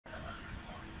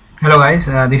Hello guys,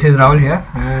 this is Rahul here,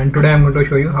 and today I'm going to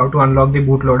show you how to unlock the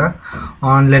bootloader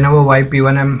on Lenovo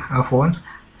Y-P1M phones.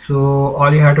 So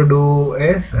all you have to do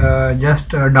is just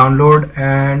download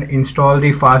and install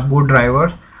the Fastboot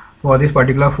drivers for this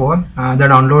particular phone. The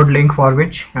download link for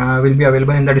which will be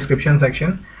available in the description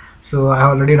section. So I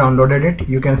have already downloaded it.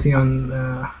 You can see on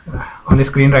the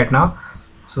screen right now.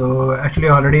 So actually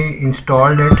I already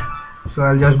installed it. So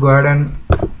I'll just go ahead and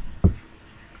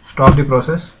stop the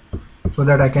process so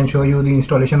that I can show you the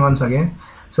installation once again.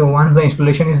 So once the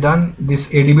installation is done, this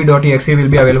adb.exe will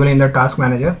be available in the task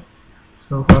manager.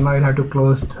 So for now, you'll have to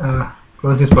close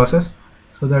this process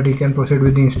so that you can proceed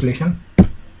with the installation.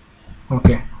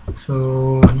 Okay,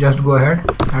 so just go ahead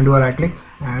and do a right click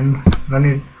and run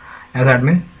it as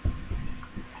admin.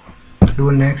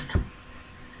 Do next,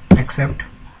 accept,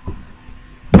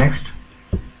 next,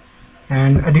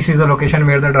 and this is the location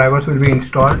where the drivers will be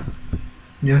installed.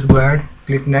 Just go ahead,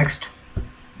 click next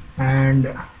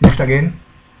and next again,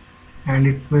 and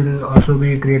it will also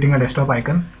be creating a desktop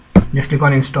icon. Just click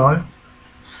on install.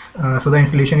 So the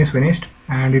installation is finished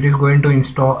and it is going to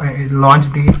launch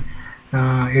the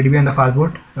ADB and the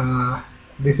Fastboot.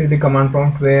 This is the command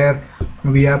prompt where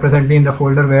we are presently in the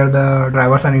folder where the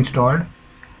drivers are installed.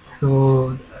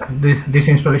 So this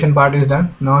installation part is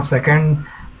done. Now second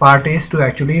part is to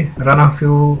actually run a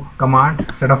few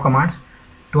set of commands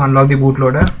to unlock the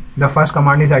bootloader. The first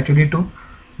command is actually to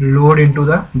load into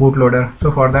the bootloader.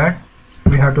 So for that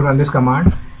we have to run this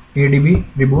command, adb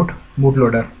reboot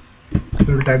bootloader. So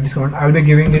we'll type this command. I will be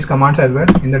giving these commands as well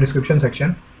in the description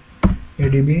section.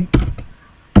 Adb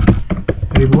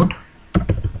reboot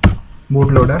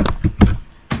bootloader.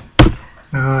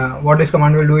 What this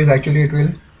command will do is actually it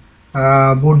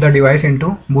will boot the device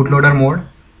into bootloader mode,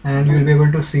 and you will be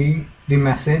able to see the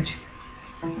message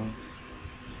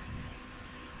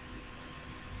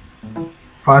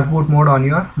Fastboot mode on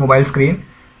your mobile screen.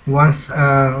 Once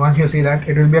you see that,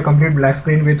 it will be a complete black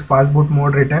screen with Fastboot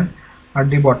mode written at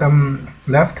the bottom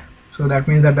left. So that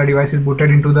means that the device is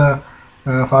booted into the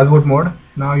Fastboot mode.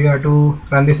 Now you have to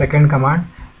run the second command,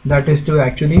 that is to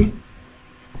actually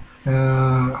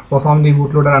perform the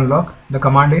bootloader unlock. The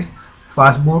command is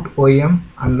Fastboot OEM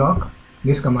unlock.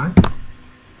 This command,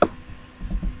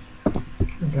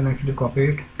 you can actually copy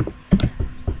it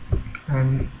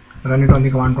and run it on the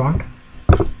command prompt.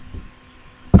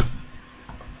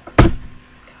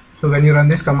 So when you run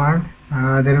this command,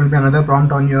 there will be another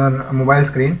prompt on your mobile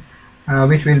screen,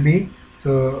 which will be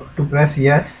to press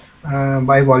yes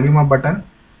by volume up button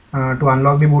to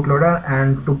unlock the bootloader,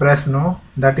 and to press no,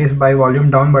 that is by volume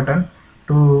down button,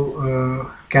 to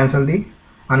cancel the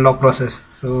unlock process.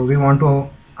 So we want to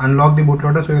unlock the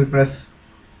bootloader, so we will press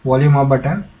volume up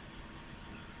button,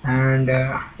 and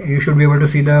you should be able to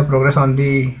see the progress on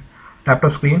the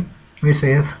laptop screen which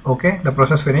says okay, the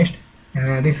process finished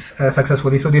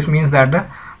successfully. So this means that the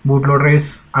bootloader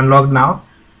is unlocked now,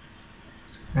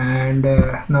 and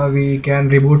now we can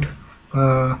reboot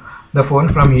the phone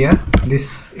from here. This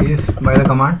is by the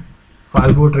command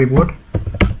fastboot reboot.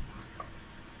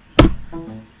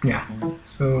 Yeah,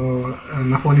 so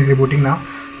my phone is rebooting now.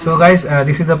 So guys,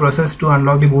 this is the process to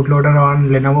unlock the bootloader on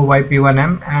Lenovo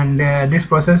Y-P1M, and this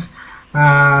process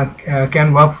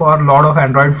can work for a lot of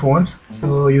Android phones.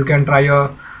 So you can try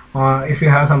your if you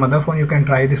have some other phone, you can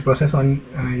try this process on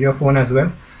your phone as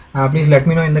well. Please let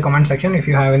me know in the comment section if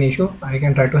you have any issue. I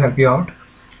can try to help you out.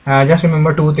 Just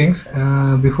remember two things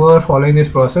before following this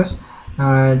process.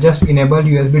 Just enable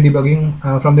USB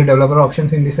debugging from the developer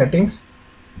options in the settings,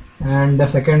 and the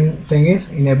second thing is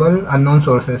enable unknown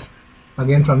sources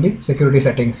again from the security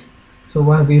settings. So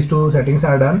once these two settings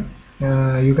are done,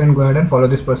 you can go ahead and follow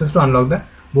this process to unlock the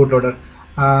bootloader.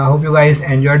 Hope you guys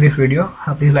enjoyed this video.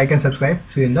 Please like and subscribe.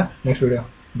 See you in the next video.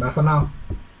 Bye for now.